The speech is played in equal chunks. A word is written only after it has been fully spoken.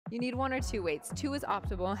You need 1 or 2 weights. 2 is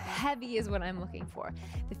optimal. Heavy is what I'm looking for.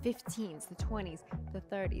 The 15s, the 20s, the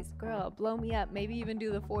 30s. Girl, blow me up. Maybe even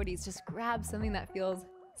do the 40s. Just grab something that feels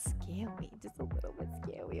scary, just a little bit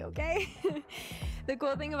scary, okay? The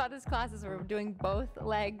cool thing about this class is we're doing both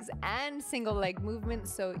legs and single leg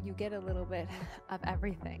movements, so you get a little bit of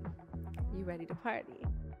everything. You ready to party?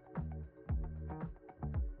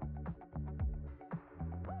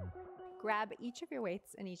 Grab each of your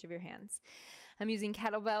weights in each of your hands. I'm using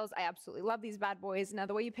kettlebells. I absolutely love these bad boys. Now,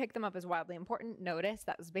 the way you pick them up is wildly important. Notice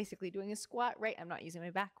that was basically doing a squat, right? I'm not using my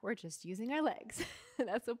back. We're just using our legs.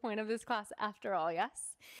 That's the point of this class after all,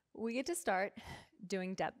 yes? We get to start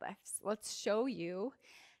doing deadlifts. Let's show you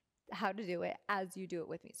how to do it as you do it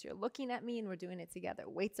with me. So you're looking at me and we're doing it together.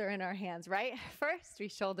 Weights are in our hands, right? First, we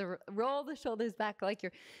roll the shoulders back like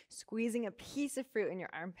you're squeezing a piece of fruit in your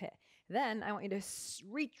armpit. Then I want you to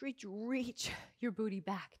reach your booty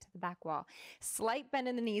back to the back wall. Slight bend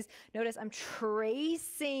in the knees. Notice I'm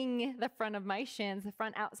tracing the front of my shins, the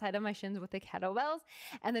front outside of my shins with the kettlebells,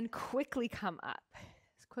 and then quickly come up.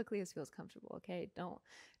 As quickly as feels comfortable, okay? Don't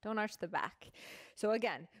arch the back. So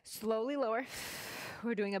again, slowly lower.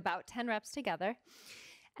 We're doing about 10 reps together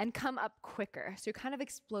and come up quicker. So you're kind of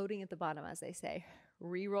exploding at the bottom, as they say.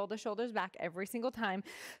 Re-roll the shoulders back every single time,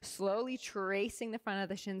 slowly tracing the front of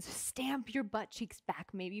the shins. Stamp your butt cheeks back,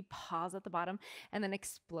 maybe pause at the bottom, and then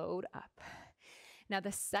explode up. Now,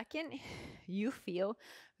 the second you feel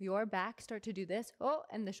your back start to do this, oh,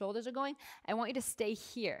 and the shoulders are going, I want you to stay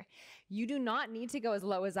here. You do not need to go as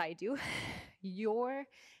low as I do. Your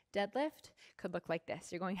deadlift could look like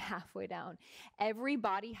this. You're going halfway down. Every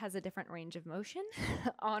body has a different range of motion.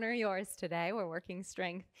 Honor yours today. We're working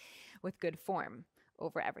strength with good form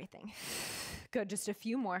over everything. Good. Just a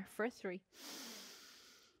few more for 3.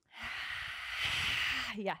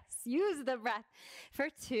 Yes. Use the breath for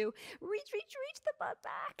 2. Reach the butt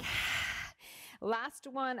back. Last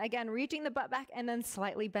one. Again, reaching the butt back and then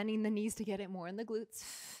slightly bending the knees to get it more in the glutes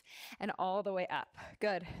and all the way up.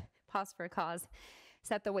 Good. Pause for a cause.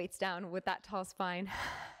 Set the weights down with that tall spine.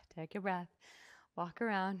 Take a breath. Walk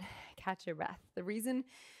around. Catch your breath. The reason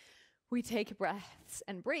we take breaths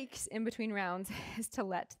and breaks in between rounds is to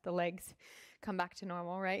let the legs come back to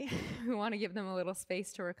normal, right? We want to give them a little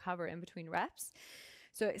space to recover in between reps.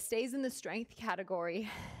 So it stays in the strength category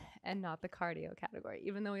and not the cardio category,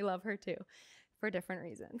 even though we love her too, for different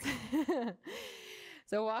reasons.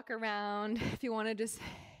 So walk around. If you want to just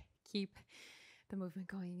keep the movement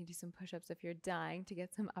going, you can do some push-ups if you're dying to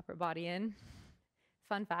get some upper body in.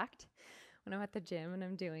 Fun fact, when I'm at the gym and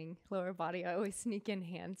I'm doing lower body, I always sneak in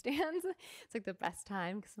handstands. It's like the best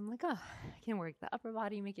time because I'm like, oh, I can work the upper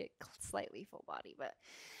body, make it slightly full body, but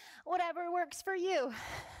whatever works for you.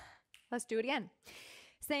 Let's do it again.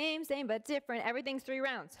 Same, but different. Everything's 3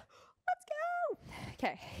 rounds. Let's go.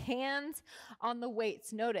 Okay, hands on the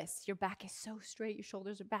weights. Notice your back is so straight. Your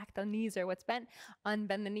shoulders are back. The knees are what's bent.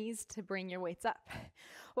 Unbend the knees to bring your weights up.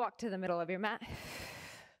 Walk to the middle of your mat.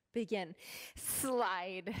 Begin.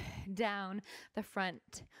 Slide down the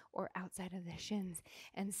front or outside of the shins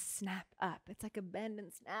and snap up. It's like a bend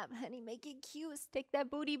and snap, honey. Make it cute. Stick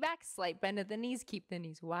that booty back. Slight bend of the knees. Keep the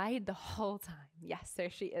knees wide the whole time. Yes, there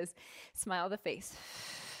she is. Smile the face.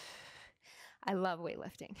 I love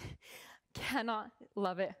weightlifting. Cannot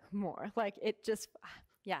love it more. Like it just,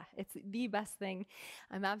 yeah, it's the best thing.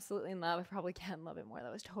 I'm absolutely in love. I probably can't love it more.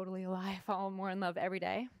 That was totally a lie. I fall more in love every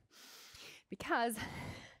day because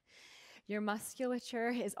your musculature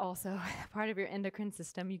is also part of your endocrine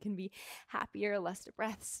system. You can be happier, less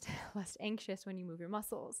depressed, less anxious when you move your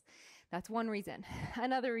muscles. That's one reason.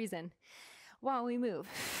 Another reason while we move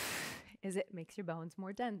is it makes your bones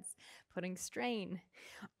more dense, putting strain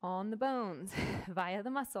on the bones via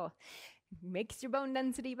the muscle. Makes your bone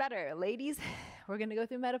density better. Ladies, we're going to go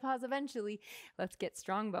through menopause eventually. Let's get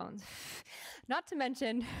strong bones. Not to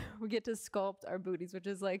mention, we get to sculpt our booties, which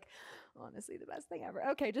is like, honestly, the best thing ever.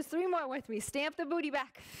 Okay, just 3 more with me. Stamp the booty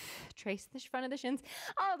back. Trace the front of the shins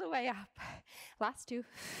all the way up. Last 2.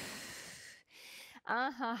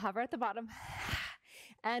 Hover at the bottom.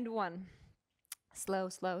 And 1.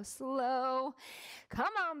 Slow.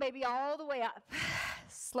 Come on, baby, all the way up.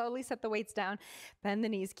 Slowly set the weights down. Bend the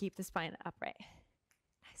knees. Keep the spine upright.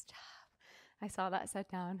 Nice job. I saw that set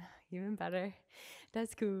down. Even better.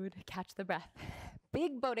 That's good. Catch the breath.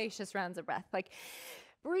 Big bodacious rounds of breath. Like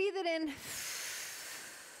breathe it in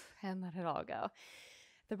and let it all go.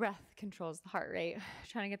 The breath controls the heart rate.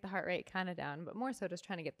 Trying to get the heart rate kind of down, but more so just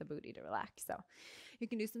trying to get the booty to relax. So you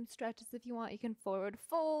can do some stretches if you want. You can forward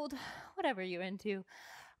fold, whatever you're into.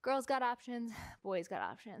 Girls got options. Boys got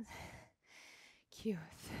options. Cute.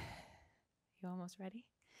 You almost ready?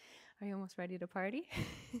 Are you almost ready to party?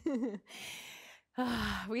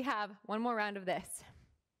 We have one more round of this.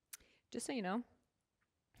 Just so you know,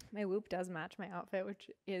 my whoop does match my outfit, which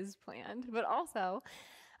is planned, but also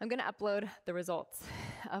I'm going to upload the results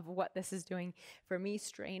of what this is doing for me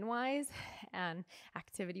strain-wise and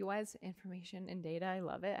activity-wise, information and data. I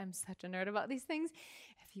love it. I'm such a nerd about these things.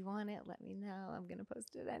 If you want it, let me know. I'm going to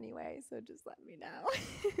post it anyway, so just let me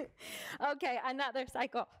know. Okay, another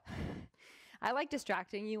cycle. I like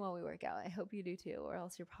distracting you while we work out. I hope you do too, or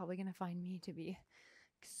else you're probably going to find me to be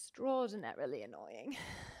extraordinarily annoying.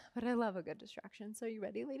 But I love a good distraction. So you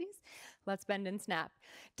ready, ladies? Let's bend and snap.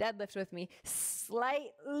 Deadlift with me.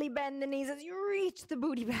 Slightly bend the knees as you reach the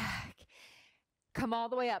booty back. Come all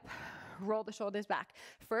the way up. Roll the shoulders back.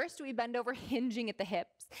 First, we bend over, hinging at the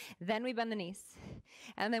hips. Then we bend the knees.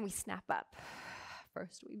 And then we snap up.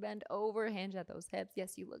 First, we bend over, hinge at those hips.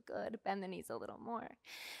 Yes, you look good. Bend the knees a little more.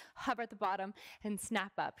 Hover at the bottom and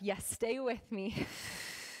snap up. Yes, stay with me.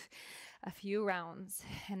 A few rounds,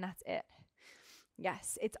 and that's it.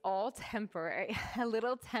 Yes, it's all temporary, a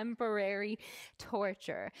little temporary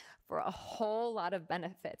torture for a whole lot of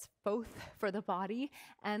benefits, both for the body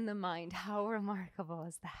and the mind. How remarkable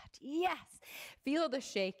is that? Yes, feel the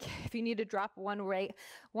shake. If you need to drop one weight,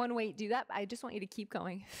 do that. I just want you to keep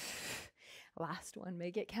going. Last one,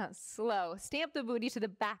 make it count. Slow. Stamp the booty to the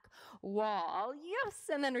back wall. Yes,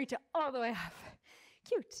 and then reach it all the way up.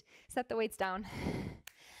 Cute. Set the weights down.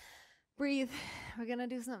 Breathe. We're going to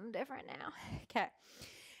do something different now. Okay.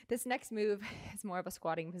 This next move is more of a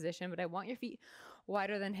squatting position, but I want your feet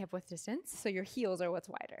wider than hip width distance. So your heels are what's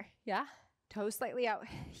wider. Yeah? Toes slightly out,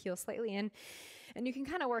 heels slightly in. And you can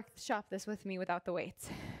kind of workshop this with me without the weights.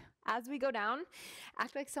 As we go down,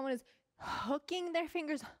 act like someone is hooking their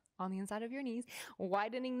fingers on the inside of your knees,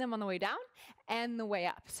 widening them on the way down and the way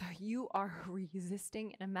up. So you are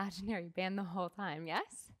resisting an imaginary band the whole time.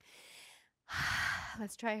 Yes?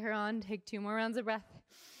 Let's try her on. Take 2 more rounds of breath.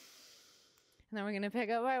 And then we're going to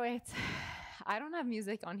pick up our weights. I don't have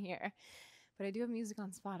music on here, but I do have music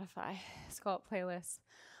on Spotify, Sculpt playlists,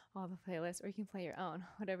 all the playlists, or you can play your own,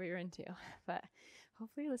 whatever you're into. But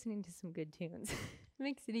hopefully you're listening to some good tunes. It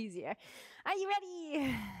makes it easier. Are you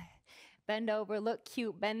ready? Bend over, look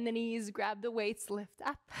cute, bend the knees, grab the weights, lift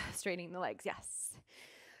up, straightening the legs. Yes.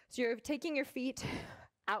 So you're taking your feet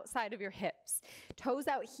outside of your hips, toes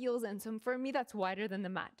out, heels in. So for me, that's wider than the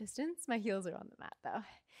mat distance. My heels are on the mat though.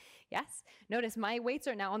 Yes. Notice my weights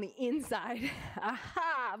are now on the inside.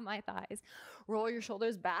 Aha, my thighs. Roll your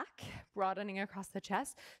shoulders back, broadening across the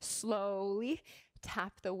chest. Slowly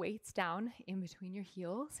tap the weights down in between your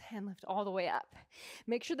heels and lift all the way up.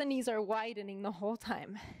 Make sure the knees are widening the whole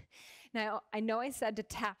time. Now, I know I said to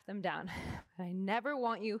tap them down, but I never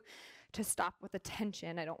want you to stop with the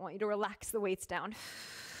tension. I don't want you to relax the weights down.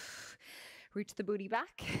 Reach the booty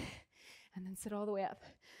back and then sit all the way up.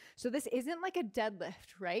 So this isn't like a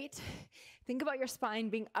deadlift, right? Think about your spine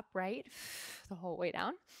being upright the whole way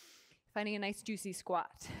down. Finding a nice juicy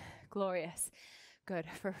squat. Glorious. Good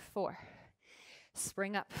for 4.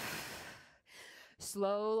 Spring up.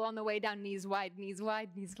 Slow on the way down. Knees wide, knees wide,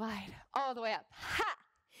 knees wide. All the way up. Ha!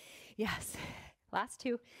 Yes. Last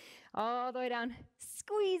 2. All the way down.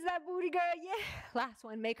 Squeeze that booty, girl. Yeah. Last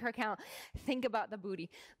one. Make her count. Think about the booty.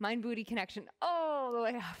 Mind-booty connection all the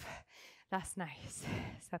way up. That's nice.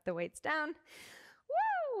 Set the weights down.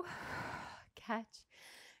 Woo! Catch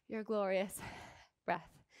your glorious breath.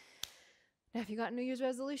 Now, if you got New Year's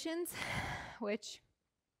resolutions, which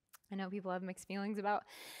I know people have mixed feelings about,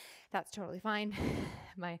 that's totally fine.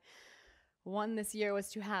 My one this year was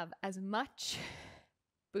to have as much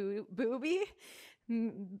booby,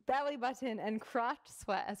 belly button, and crotch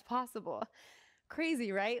sweat as possible.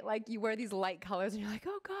 Crazy, right? Like you wear these light colors and you're like,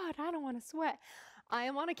 oh God, I don't want to sweat. I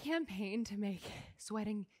am on a campaign to make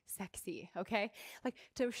sweating sexy, okay? Like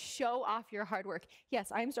to show off your hard work.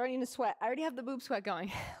 Yes, I'm starting to sweat. I already have the boob sweat going.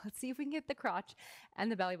 Let's see if we can get the crotch and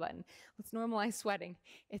the belly button. Let's normalize sweating.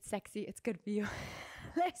 It's sexy. It's good for you.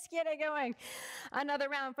 Let's get it going. Another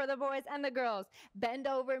round for the boys and the girls. Bend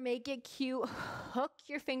over, make it cute. Hook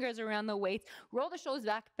your fingers around the weights. Roll the shoulders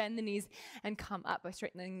back, bend the knees, and come up by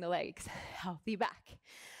straightening the legs. Healthy back.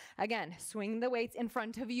 Again, swing the weights in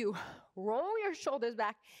front of you. Roll your shoulders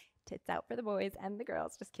back. Tits out for the boys and the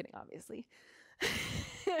girls. Just kidding, obviously.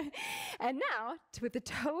 And now, with the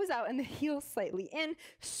toes out and the heels slightly in,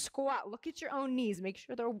 squat. Look at your own knees. Make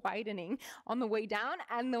sure they're widening on the way down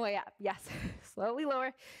and the way up. Yes, slowly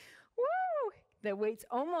lower. Woo! The weights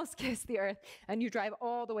almost kiss the earth, and you drive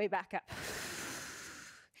all the way back up.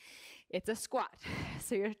 It's a squat.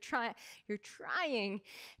 So you're trying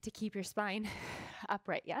to keep your spine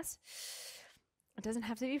upright, yes? It doesn't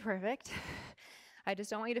have to be perfect. I just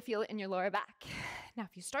don't want you to feel it in your lower back. Now,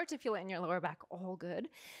 if you start to feel it in your lower back, all good.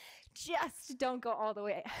 Just don't go all the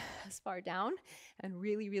way as far down, and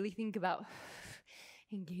really, really think about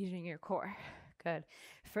engaging your core. Good.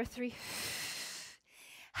 For 3.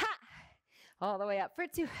 Ha! All the way up for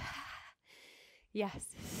 2.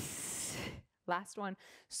 Yes. Last one.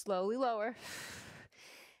 Slowly lower.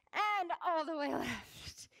 And all the way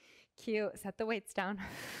left. Cute. Set the weights down.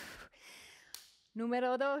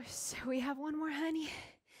 Numero 2. We have one more, honey.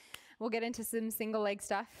 We'll get into some single leg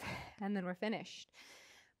stuff, and then we're finished.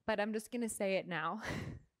 But I'm just going to say it now,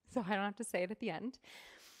 so I don't have to say it at the end.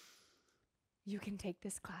 You can take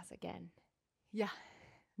this class again. Yeah.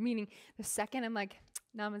 Meaning the second I'm like,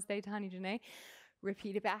 namaste, Tani Janae,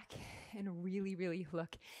 repeat it back and really, really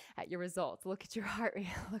look at your results. Look at your heart rate.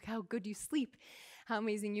 Look how good you sleep, how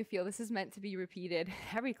amazing you feel. This is meant to be repeated.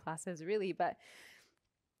 Every class is really, but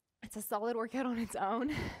it's a solid workout on its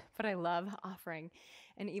own. But I love offering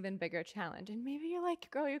an even bigger challenge. And maybe you're like,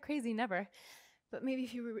 girl, you're crazy, never. But maybe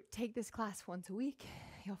if you take this class once a week,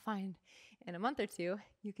 you'll find in a month or 2,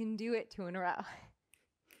 you can do it 2 in a row.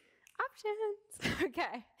 Options.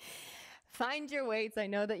 Okay. Find your weights. I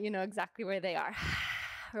know that you know exactly where they are.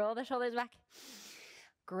 Roll the shoulders back.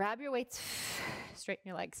 Grab your weights. Straighten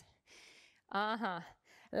your legs.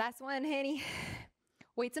 Last one, honey.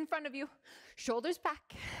 Weights in front of you. Shoulders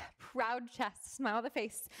back. Proud chest. Smile the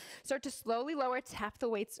face. Start to slowly lower. Tap the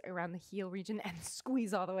weights around the heel region and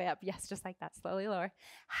squeeze all the way up. Yes, just like that. Slowly lower.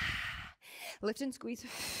 Lift and squeeze.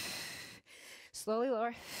 Slowly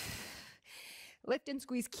lower. Lift and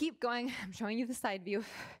squeeze. Keep going. I'm showing you the side view.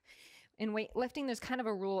 In weightlifting, there's kind of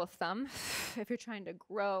a rule of thumb. If you're trying to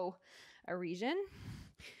grow a region,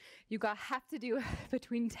 you have to do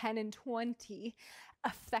between 10 and 20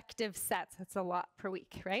 effective sets. That's a lot per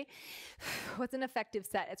week, right? What's an effective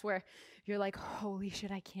set? It's where you're like, holy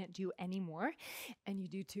shit, I can't do any more. And you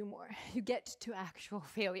do 2 more. You get to actual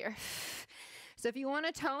failure. So if you want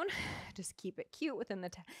to tone, just keep it cute within the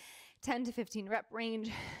 10 to 15 rep range,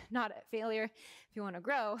 not at failure. If you want to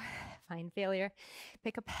grow, find failure.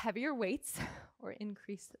 Pick up heavier weights or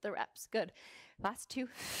increase the reps. Good. Last 2.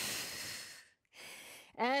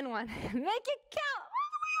 And 1. Make it count.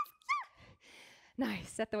 Nice.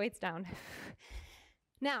 Set the weights down.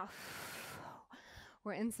 Now,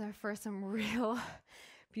 we're in for some real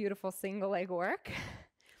beautiful single leg work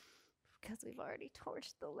because we've already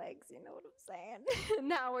torched the legs, you know what I'm saying?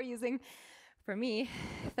 Now we're using, for me,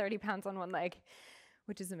 30 pounds on one leg,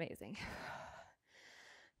 which is amazing.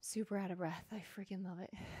 Super out of breath. I freaking love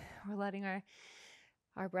it. We're letting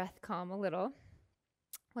our breath calm a little.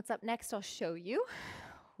 What's up next, I'll show you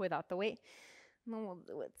without the weight. And then we'll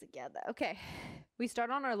do it together. Okay, we start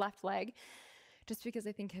on our left leg just because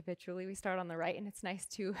I think habitually we start on the right and it's nice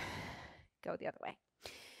to go the other way.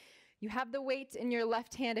 You have the weight in your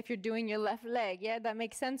left hand if you're doing your left leg. Yeah, that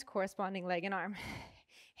makes sense. Corresponding leg and arm.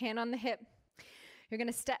 Hand on the hip. You're going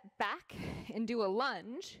to step back and do a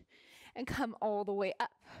lunge and come all the way up.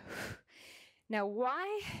 Now,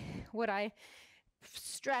 why would I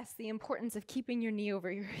stress the importance of keeping your knee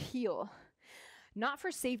over your heel? Not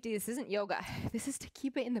for safety, this isn't yoga. This is to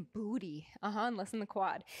keep it in the booty, and less in the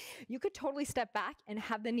quad. You could totally step back and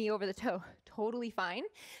have the knee over the toe. Totally fine,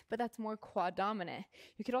 but that's more quad dominant.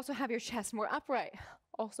 You could also have your chest more upright,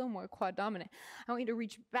 also more quad dominant. I want you to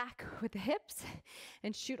reach back with the hips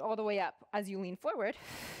and shoot all the way up as you lean forward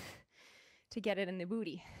to get it in the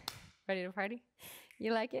booty. Ready to party?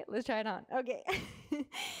 You like it? Let's try it on. Okay.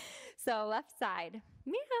 So left side,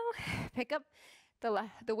 meow. Pick up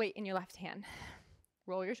the weight in your left hand.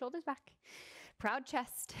 Roll your shoulders back. Proud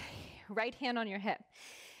chest. Right hand on your hip.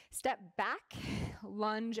 Step back,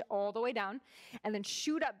 lunge all the way down, and then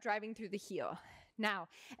shoot up, driving through the heel. Now,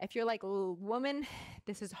 if you're like, woman,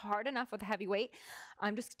 this is hard enough with a heavy weight,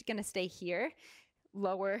 I'm just gonna stay here,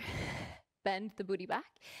 lower, bend the booty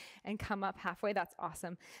back, and come up halfway. That's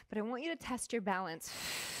awesome. But I want you to test your balance.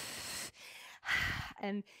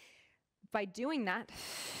 And by doing that,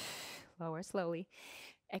 lower slowly,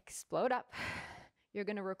 explode up. You're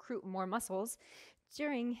going to recruit more muscles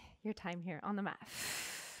during your time here on the mat.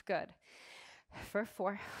 Good. For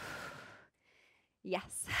 4.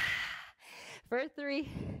 Yes. For 3.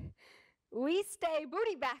 We stay.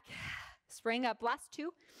 Booty back. Spring up. Last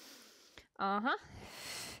 2. And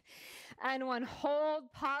 1.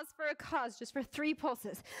 Hold. Pause for a cause. Just for 3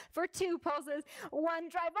 pulses. For 2 pulses. 1.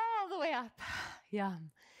 Drive all the way up.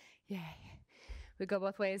 Yum. Yay. We go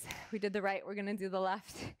both ways. We did the right. We're going to do the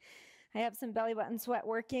left. I have some belly button sweat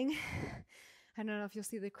working. I don't know if you'll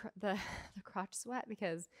see the crotch sweat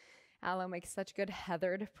because Aloe makes such good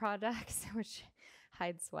heathered products, which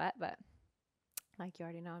hide sweat, but Like you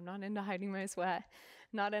already know, I'm not into hiding my sweat,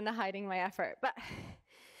 not into hiding my effort, but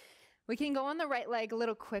we can go on the right leg a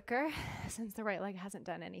little quicker. Since the right leg hasn't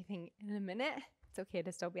done anything in a minute, it's okay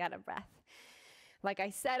to still be out of breath. Like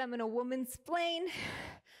I said, I'm in a woman's plane.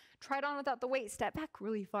 Try it on without the weight. Step back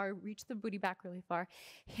really far, reach the booty back really far,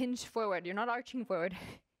 hinge forward. You're not arching forward,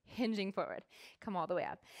 hinging forward. Come all the way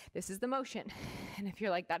up. This is the motion. And if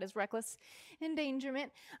you're like, that is reckless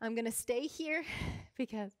endangerment, I'm gonna stay here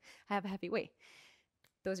because I have a heavy weight.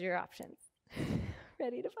 Those are your options.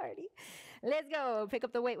 Ready to party? Let's go. Pick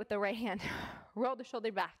up the weight with the right hand. Roll the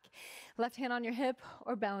shoulder back. Left hand on your hip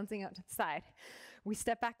or balancing out to the side. We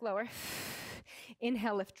step back lower.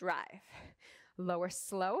 Inhale, lift, drive. Lower,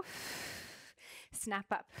 slow. Snap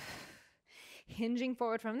up. Hinging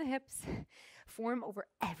forward from the hips. Form over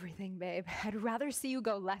everything, babe. I'd rather see you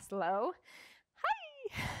go less low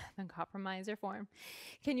than compromise your form.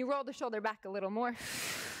 Can you roll the shoulder back a little more?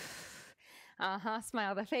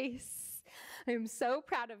 Smile the face. I am so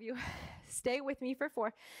proud of you. Stay with me for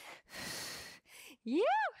 4. You.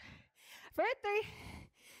 For 3.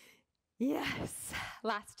 Yes.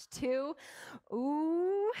 Last 2.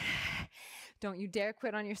 Ooh. Don't you dare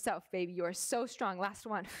quit on yourself, baby. You are so strong. Last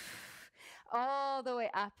 1. All the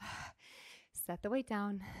way up. Set the weight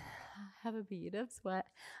down. Have a bead of sweat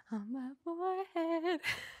on my forehead.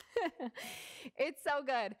 It's so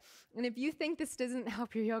good. And if you think this doesn't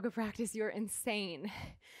help your yoga practice, you're insane.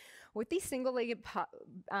 With these single-legged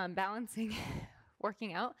balancing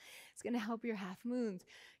working out, it's going to help your half moons,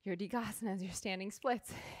 your dikasanas, your standing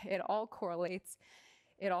splits. It all correlates.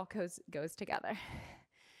 It all goes together.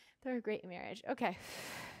 They're a great marriage. Okay,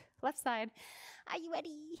 left side. Are you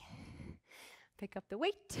ready? Pick up the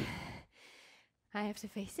weight. I have to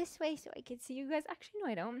face this way so I can see you guys. Actually,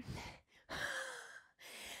 no, I don't.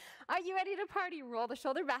 Are you ready to party? Roll the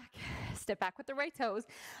shoulder back. Step back with the right toes.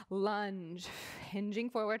 Lunge, hinging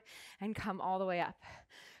forward, and come all the way up.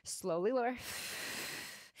 Slowly lower.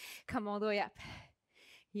 Come all the way up.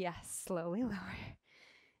 Yes, slowly lower.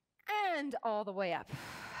 And all the way up.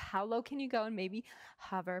 How low can you go? And maybe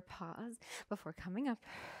hover, pause before coming up.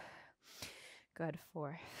 Good.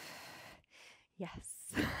 4.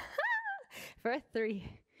 Yes. For 3.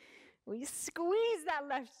 We squeeze that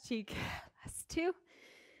left cheek. Last 2.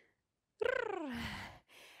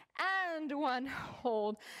 And 1.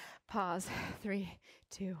 Hold. Pause. 3,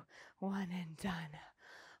 2, 1, and done.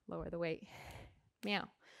 Lower the weight. Meow.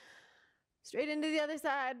 Straight into the other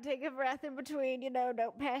side. Take a breath in between.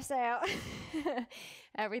 Don't pass out.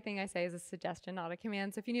 Everything I say is a suggestion, not a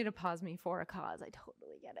command. So if you need to pause me for a cause, I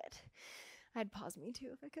totally get it. I'd pause me too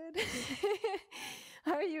if I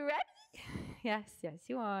could. Are you ready? Yes,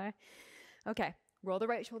 you are. Okay, roll the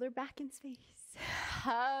right shoulder back in space.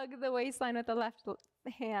 Hug the waistline with the left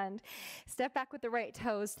hand. Step back with the right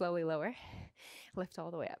toes, slowly lower. Lift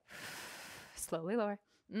all the way up. Slowly lower.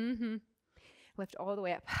 Lift all the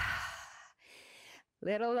way up.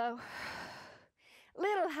 Little low.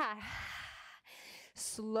 Little high.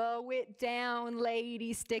 Slow it down,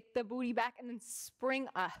 ladies. Stick the booty back and then spring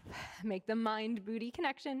up. Make the mind-booty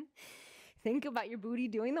connection. Think about your booty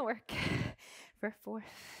doing the work. For 4.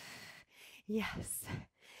 Yes.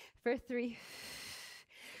 For 3.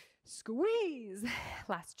 Squeeze.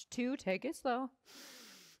 Last 2. Take it slow.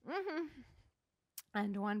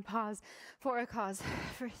 And 1. Pause for a cause.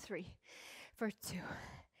 For 3. For 2.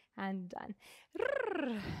 And done.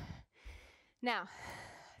 Now,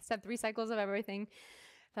 said 3 cycles of everything.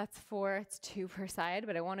 That's 4. It's 2 per side,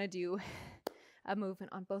 but I want to do a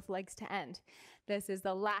movement on both legs to end. This is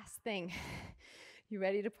the last thing. You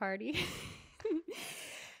ready to party?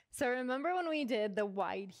 So remember when we did the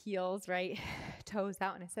wide heels, right? Toes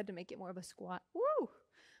out, and I said to make it more of a squat. Woo!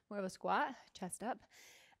 More of a squat, chest up.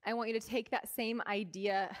 I want you to take that same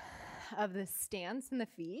idea of the stance in the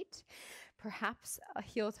feet, perhaps a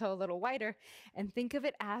heel toe a little wider, and think of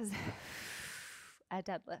it as a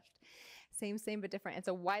deadlift. Same, but different. It's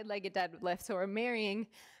a wide-legged deadlift, so we're marrying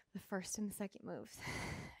the first and the second moves.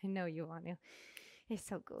 I know you want to. It's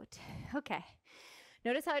so good. Okay.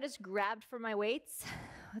 Notice how I just grabbed for my weights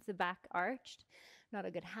with the back arched. Not a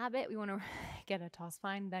good habit. We want to get a tall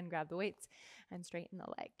spine, then grab the weights and straighten the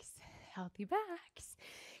legs. Healthy backs.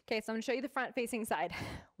 Okay, so I'm going to show you the front-facing side.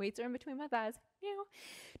 Weights are in between my thighs.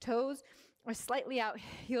 Toes are slightly out,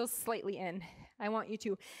 heels slightly in. I want you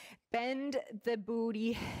to bend the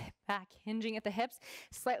booty back, hinging at the hips,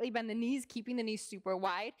 slightly bend the knees, keeping the knees super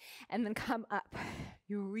wide, and then come up.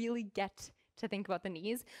 You really get to think about the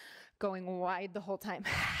knees going wide the whole time.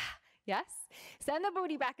 Yes? Send the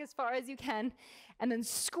booty back as far as you can, and then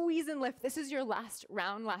squeeze and lift. This is your last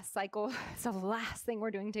round, last cycle. It's the last thing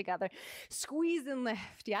we're doing together. Squeeze and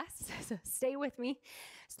lift, yes? So stay with me.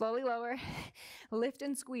 Slowly lower, lift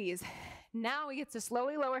and squeeze. Now we get to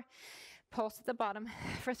slowly lower, pulse at the bottom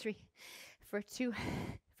for 3, for 2,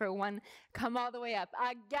 for 1. Come all the way up.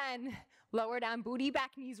 Again, lower down, booty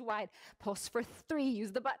back, knees wide. Pulse for 3.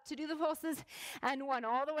 Use the butt to do the pulses. And 1,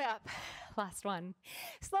 all the way up. Last one.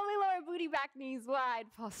 Slowly lower, booty back, knees wide.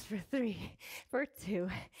 Pulse for 3, for 2. And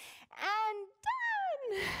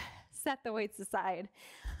done. Set the weights aside.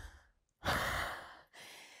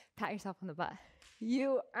 Pat yourself on the butt.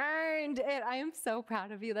 You earned it. I am so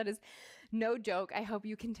proud of you. That is no joke. I hope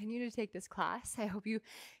you continue to take this class. I hope you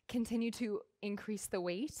continue to increase the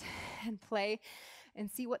weight and play and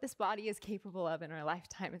see what this body is capable of in our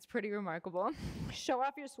lifetime. It's pretty remarkable. Show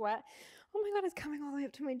off your sweat. Oh my God, it's coming all the way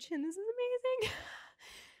up to my chin. This is amazing.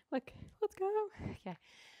 Look, let's go. Okay,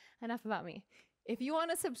 enough about me. If you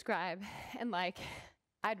want to subscribe and like,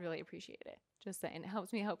 I'd really appreciate it. Just saying, it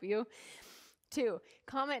helps me help you. 2,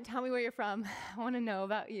 comment, tell me where you're from. I want to know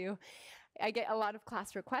about you. I get a lot of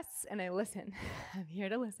class requests and I listen. I'm here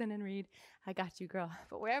to listen and read. I got you, girl.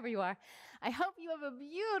 But wherever you are, I hope you have a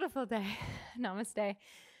beautiful day. Namaste.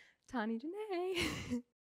 Tani Janae.